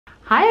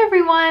Hi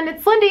everyone,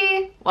 it's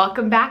Lindy.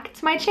 Welcome back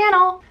to my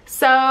channel.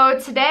 So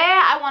today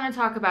I want to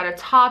talk about a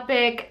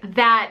topic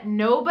that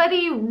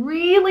nobody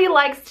really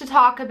likes to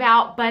talk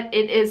about, but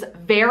it is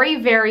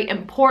very, very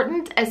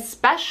important,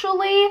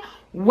 especially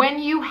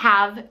when you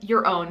have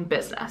your own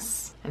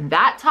business. And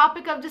that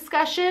topic of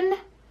discussion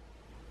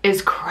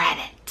is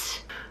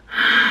credit.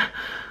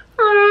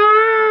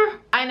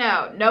 I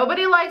know,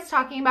 nobody likes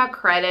talking about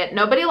credit.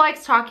 Nobody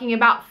likes talking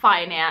about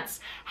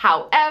finance.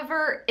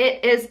 However,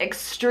 it is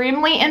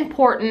extremely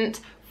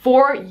important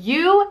for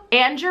you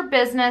and your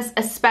business,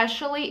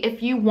 especially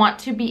if you want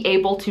to be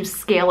able to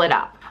scale it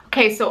up.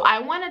 Okay, so I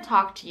want to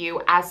talk to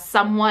you as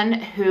someone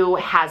who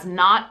has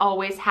not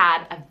always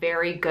had a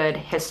very good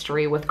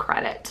history with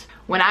credit.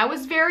 When I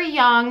was very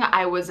young,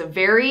 I was a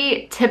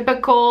very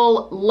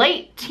typical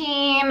late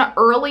teen,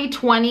 early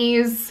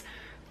 20s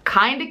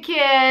kind of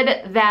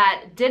kid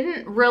that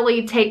didn't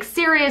really take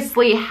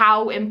seriously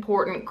how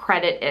important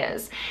credit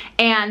is.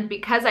 And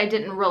because I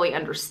didn't really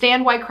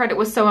understand why credit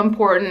was so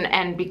important,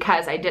 and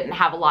because I didn't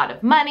have a lot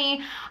of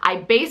money, I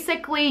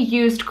basically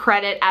used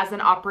credit as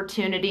an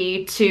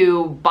opportunity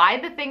to buy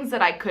the things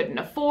that I couldn't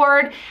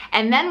afford.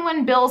 And then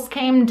when bills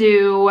came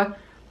due,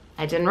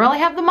 I didn't really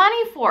have the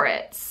money for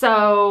it.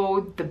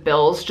 So the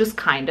bills just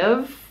kind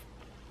of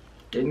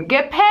didn't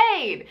get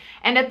paid.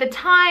 And at the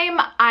time,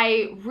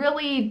 I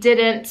really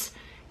didn't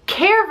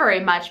care very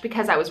much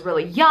because I was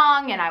really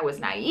young and I was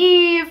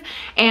naive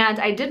and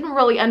I didn't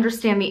really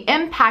understand the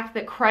impact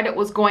that credit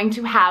was going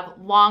to have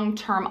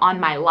long-term on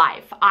my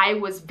life. I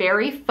was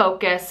very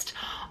focused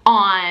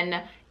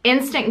on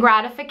instant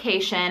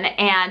gratification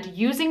and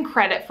using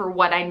credit for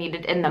what I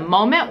needed in the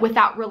moment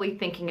without really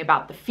thinking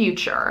about the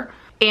future.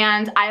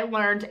 And I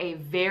learned a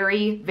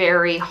very,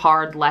 very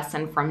hard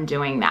lesson from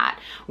doing that.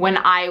 When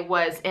I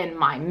was in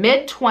my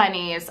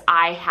mid-20s,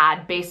 I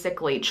had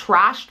basically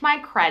trashed my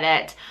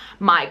credit.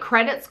 My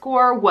credit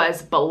score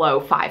was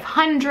below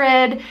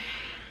 500,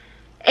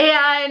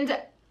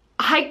 and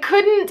I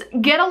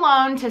couldn't get a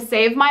loan to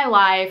save my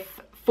life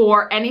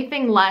for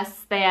anything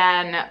less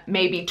than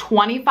maybe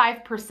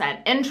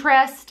 25%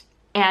 interest,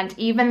 and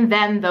even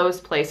then those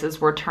places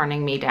were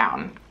turning me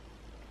down.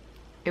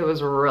 It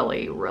was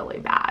really, really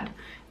bad.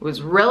 It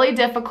was really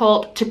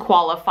difficult to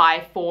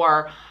qualify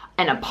for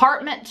an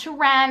apartment to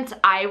rent.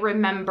 I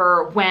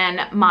remember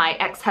when my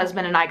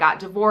ex-husband and I got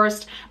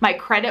divorced, my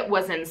credit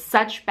was in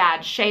such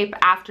bad shape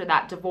after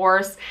that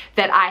divorce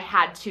that I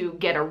had to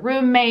get a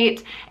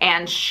roommate,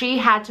 and she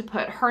had to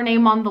put her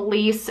name on the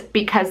lease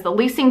because the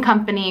leasing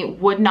company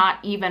would not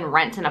even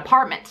rent an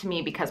apartment to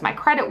me because my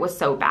credit was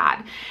so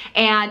bad.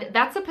 And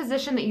that's a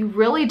position that you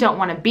really don't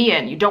want to be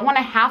in. You don't want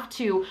to have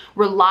to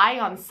rely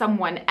on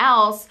someone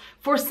else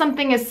for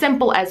something as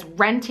simple as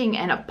renting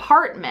an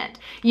apartment.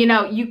 You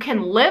know, you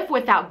can live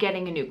without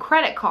getting a new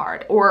credit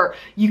card, or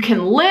you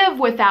can live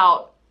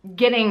without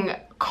getting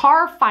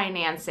car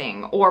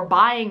financing or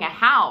buying a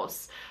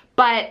house.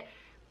 But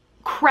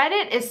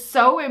credit is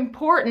so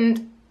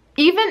important.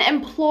 Even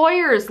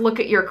employers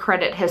look at your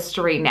credit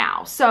history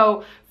now.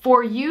 So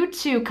for you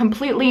to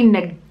completely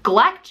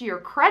neglect your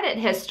credit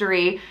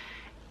history,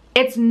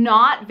 it's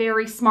not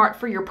very smart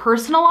for your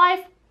personal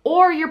life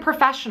or your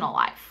professional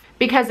life.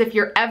 Because if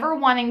you're ever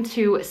wanting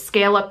to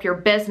scale up your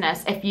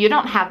business, if you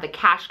don't have the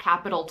cash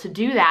capital to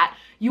do that,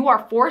 you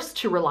are forced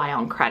to rely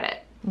on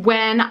credit.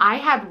 When I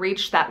had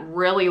reached that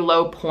really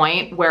low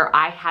point where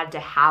I had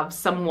to have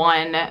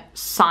someone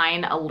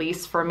sign a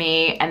lease for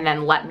me and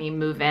then let me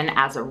move in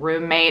as a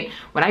roommate,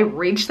 when I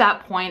reached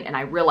that point and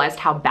I realized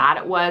how bad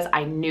it was,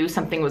 I knew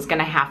something was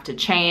gonna have to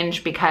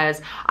change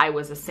because I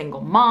was a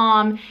single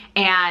mom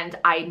and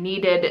I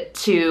needed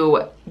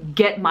to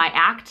get my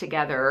act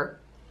together.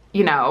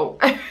 You know,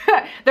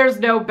 there's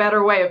no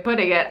better way of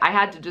putting it. I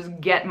had to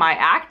just get my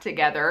act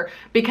together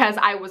because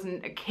I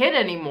wasn't a kid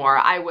anymore.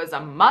 I was a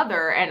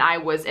mother and I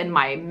was in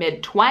my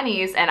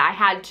mid-20s and I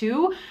had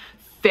to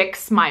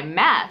fix my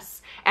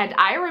mess. And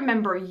I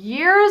remember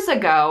years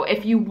ago,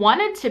 if you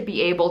wanted to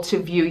be able to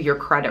view your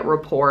credit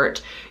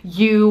report,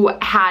 you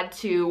had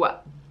to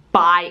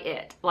buy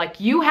it. Like,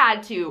 you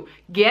had to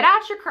get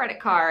out your credit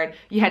card,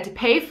 you had to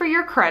pay for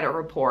your credit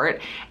report,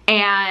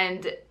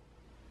 and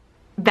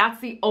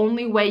that's the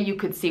only way you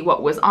could see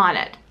what was on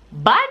it.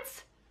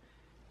 But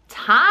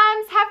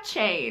times have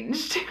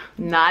changed.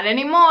 Not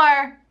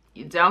anymore.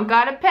 You don't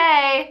gotta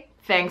pay,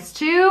 thanks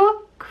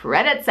to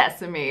Credit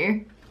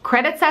Sesame.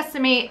 Credit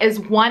Sesame is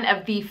one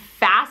of the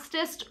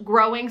fastest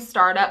growing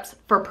startups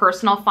for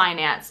personal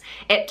finance.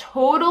 It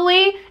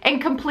totally and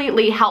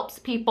completely helps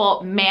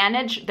people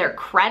manage their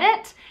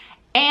credit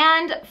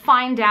and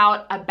find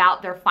out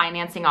about their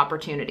financing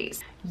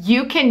opportunities.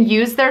 You can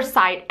use their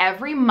site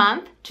every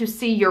month to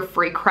see your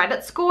free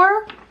credit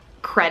score,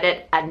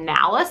 credit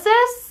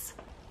analysis,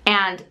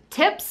 and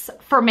tips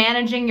for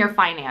managing your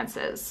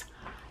finances.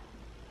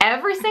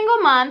 Every single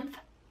month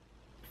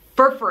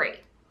for free.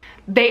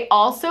 They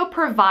also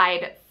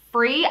provide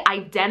free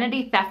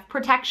identity theft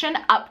protection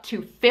up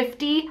to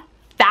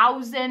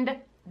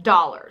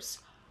 $50,000.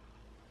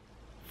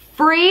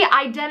 Free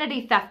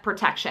identity theft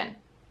protection.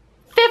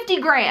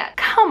 50 grand.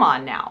 Come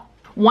on now.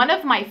 One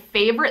of my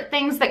favorite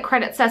things that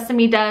Credit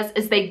Sesame does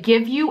is they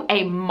give you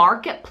a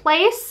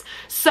marketplace.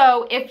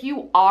 So if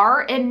you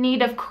are in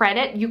need of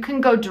credit, you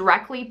can go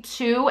directly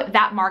to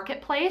that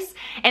marketplace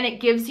and it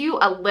gives you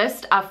a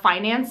list of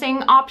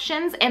financing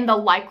options and the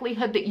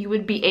likelihood that you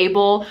would be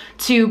able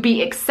to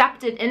be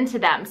accepted into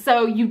them.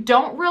 So you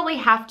don't really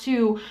have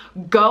to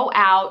go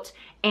out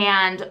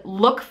and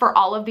look for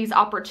all of these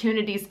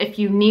opportunities if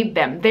you need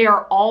them. They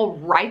are all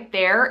right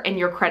there in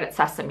your Credit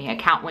Sesame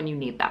account when you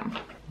need them.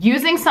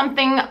 Using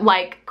something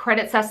like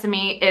Credit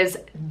Sesame is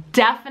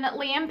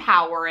definitely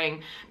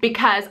empowering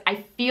because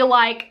I feel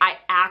like I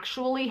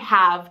actually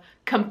have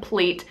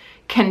complete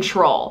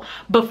control.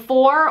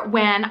 Before,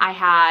 when I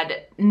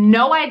had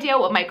no idea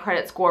what my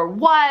credit score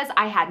was,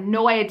 I had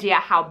no idea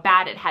how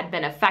bad it had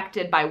been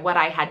affected by what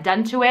I had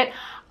done to it,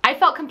 I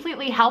felt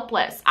completely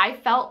helpless. I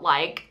felt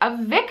like a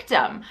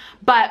victim.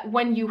 But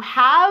when you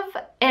have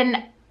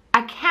an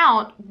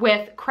account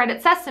with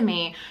Credit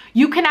Sesame,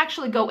 you can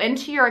actually go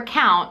into your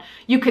account,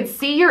 you could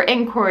see your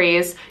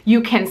inquiries,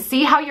 you can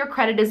see how your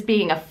credit is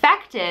being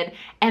affected,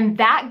 and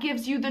that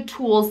gives you the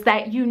tools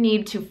that you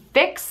need to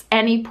fix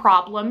any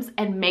problems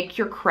and make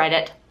your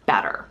credit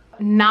better.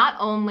 Not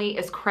only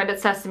is Credit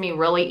Sesame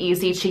really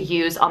easy to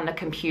use on the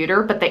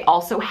computer, but they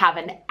also have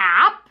an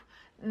app.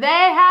 They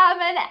have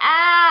an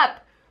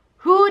app!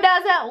 Who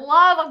doesn't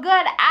love a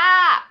good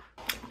app?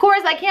 Of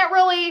course, I can't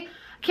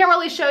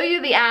really show you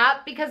the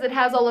app because it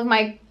has all of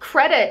my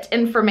credit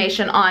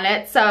information on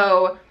it.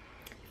 So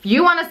if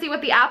you want to see what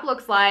the app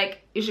looks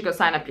like, you should go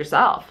sign up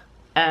yourself.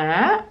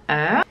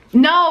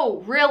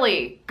 No,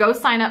 really, go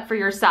sign up for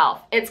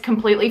yourself. It's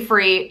completely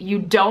free. You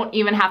don't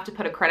even have to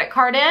put a credit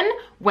card in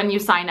when you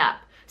sign up.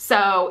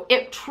 So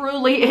it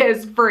truly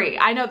is free.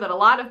 I know that a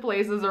lot of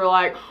places are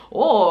like,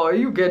 oh,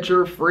 you get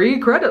your free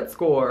credit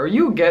score.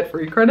 You get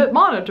free credit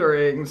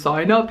monitoring.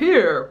 Sign up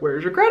here.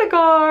 Where's your credit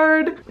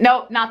card?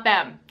 Nope, not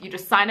them. You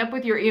just sign up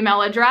with your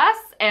email address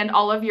and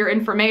all of your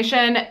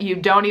information. You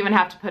don't even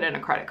have to put in a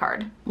credit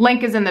card.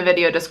 Link is in the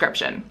video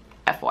description,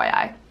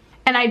 FYI.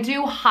 And I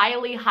do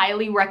highly,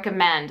 highly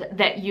recommend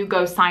that you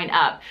go sign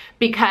up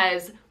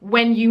because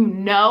when you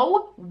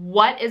know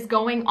what is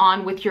going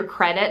on with your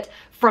credit,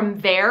 from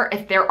there,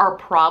 if there are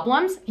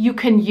problems, you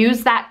can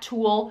use that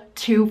tool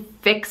to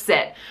fix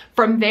it.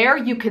 From there,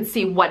 you can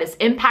see what is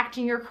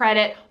impacting your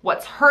credit,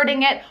 what's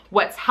hurting it,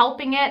 what's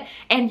helping it,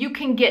 and you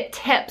can get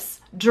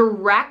tips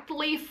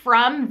directly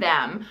from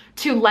them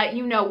to let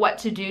you know what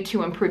to do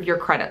to improve your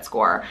credit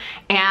score.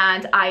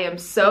 And I am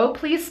so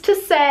pleased to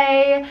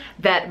say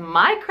that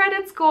my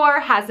credit score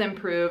has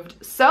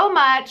improved so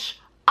much,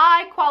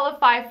 I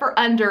qualify for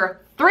under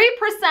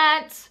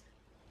 3%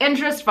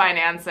 interest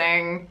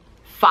financing.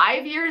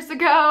 5 years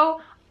ago,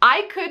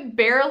 I could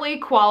barely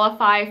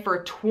qualify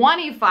for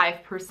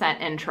 25%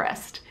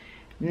 interest.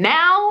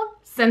 Now,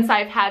 since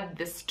I've had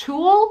this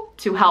tool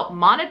to help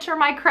monitor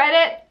my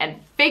credit and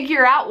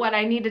figure out what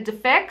I needed to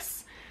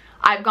fix,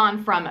 I've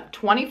gone from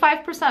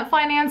 25%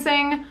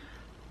 financing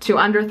to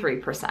under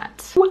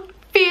 3%.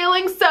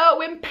 Feeling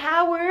so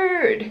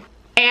empowered.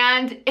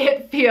 And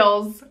it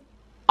feels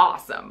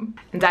awesome.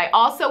 And I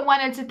also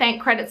wanted to thank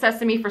Credit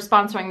Sesame for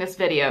sponsoring this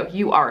video.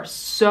 You are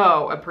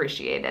so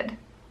appreciated.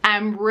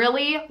 I'm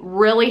really,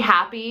 really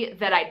happy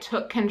that I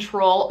took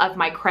control of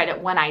my credit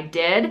when I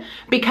did,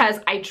 because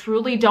I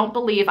truly don't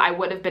believe I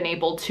would have been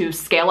able to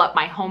scale up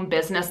my home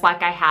business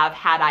like I have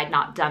had I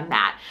not done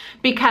that.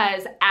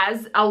 Because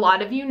as a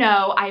lot of you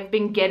know, I've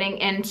been getting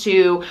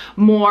into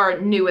more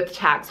new with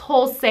tax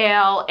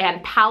wholesale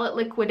and pallet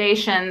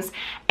liquidations,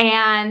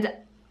 and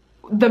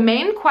the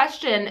main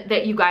question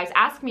that you guys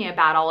ask me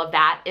about all of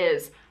that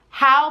is,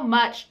 how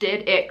much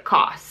did it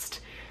cost?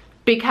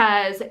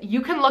 Because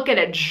you can look at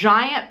a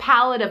giant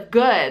pallet of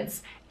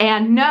goods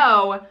and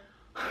know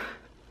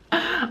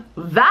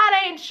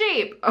that ain't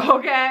cheap,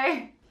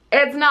 okay?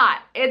 It's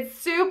not. It's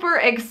super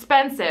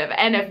expensive.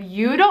 And if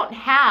you don't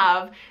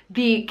have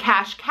the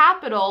cash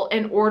capital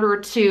in order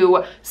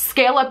to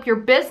scale up your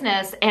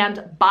business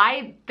and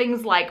buy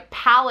things like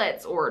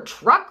pallets or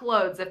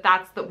truckloads, if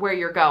that's where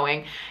you're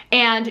going,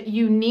 and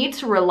you need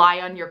to rely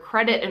on your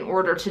credit in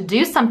order to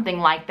do something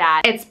like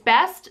that, it's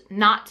best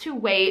not to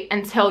wait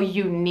until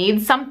you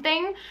need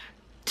something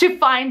to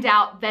find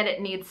out that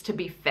it needs to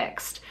be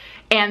fixed.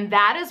 And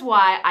that is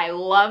why I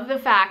love the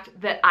fact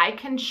that I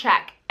can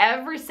check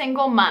every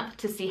single month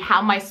to see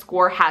how my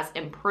score has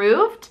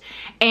improved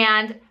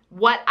and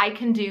what I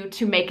can do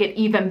to make it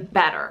even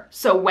better.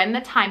 So when the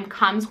time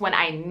comes when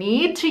I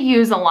need to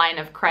use a line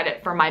of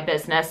credit for my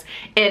business,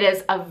 it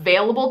is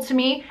available to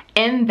me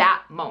in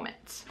that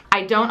moment.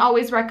 I don't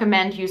always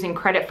recommend using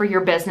credit for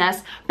your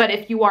business, but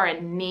if you are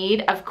in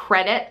need of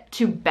credit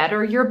to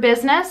better your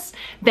business,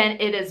 then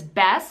it is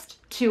best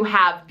to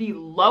have the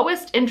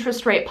lowest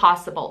interest rate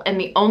possible. And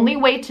the only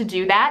way to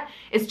do that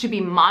is to be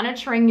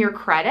monitoring your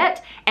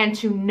credit and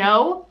to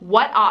know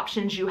what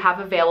options you have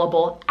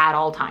available at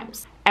all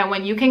times. And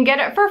when you can get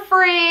it for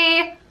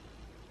free,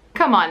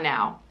 come on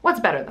now, what's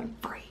better than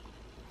free?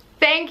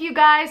 Thank you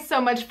guys so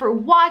much for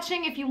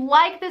watching. If you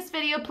like this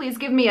video, please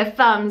give me a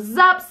thumbs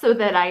up so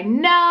that I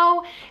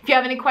know. If you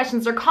have any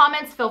questions or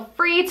comments, feel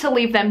free to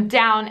leave them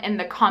down in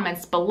the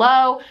comments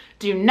below.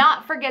 Do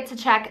not forget to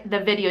check the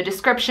video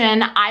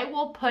description. I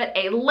will put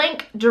a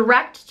link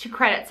direct to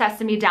Credit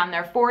Sesame down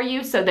there for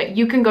you so that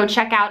you can go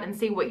check out and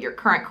see what your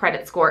current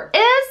credit score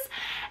is,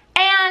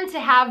 and to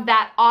have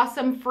that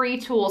awesome free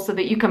tool so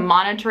that you can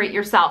monitor it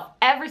yourself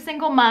every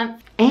single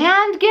month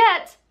and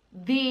get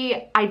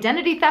the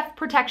identity theft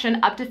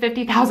protection up to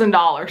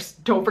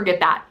 $50,000. Don't forget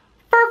that.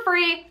 For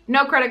free,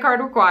 no credit card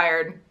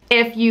required.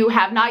 If you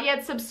have not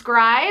yet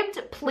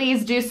subscribed,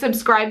 please do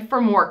subscribe for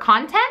more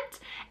content,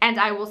 and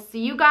I will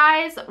see you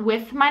guys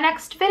with my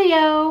next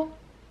video.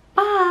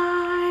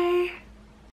 Bye.